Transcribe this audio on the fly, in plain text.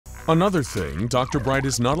Another thing Dr. Bright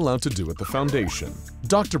is not allowed to do at the Foundation.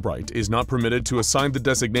 Dr. Bright is not permitted to assign the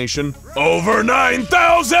designation over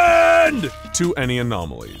 9,000 to any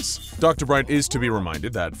anomalies. Dr. Bright is to be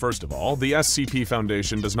reminded that, first of all, the SCP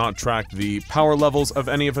Foundation does not track the power levels of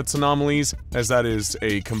any of its anomalies, as that is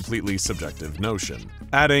a completely subjective notion.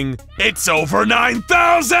 Adding, "It's over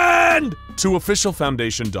 9,000!" to official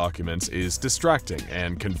Foundation documents is distracting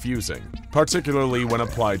and confusing, particularly when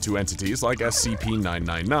applied to entities like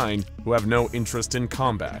SCP-999, who have no interest in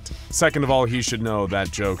combat. Second of all, he should know that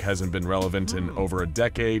joke hasn't been relevant in over a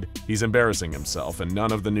decade, he's embarrassing himself, and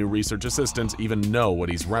none of the new research assistants even know what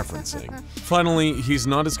he's referencing. Finally, he's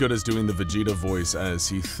not as good as doing the Vegeta voice as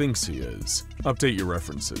he thinks he is. Update your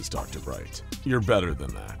references, Dr. Bright. You're better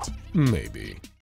than that. Maybe.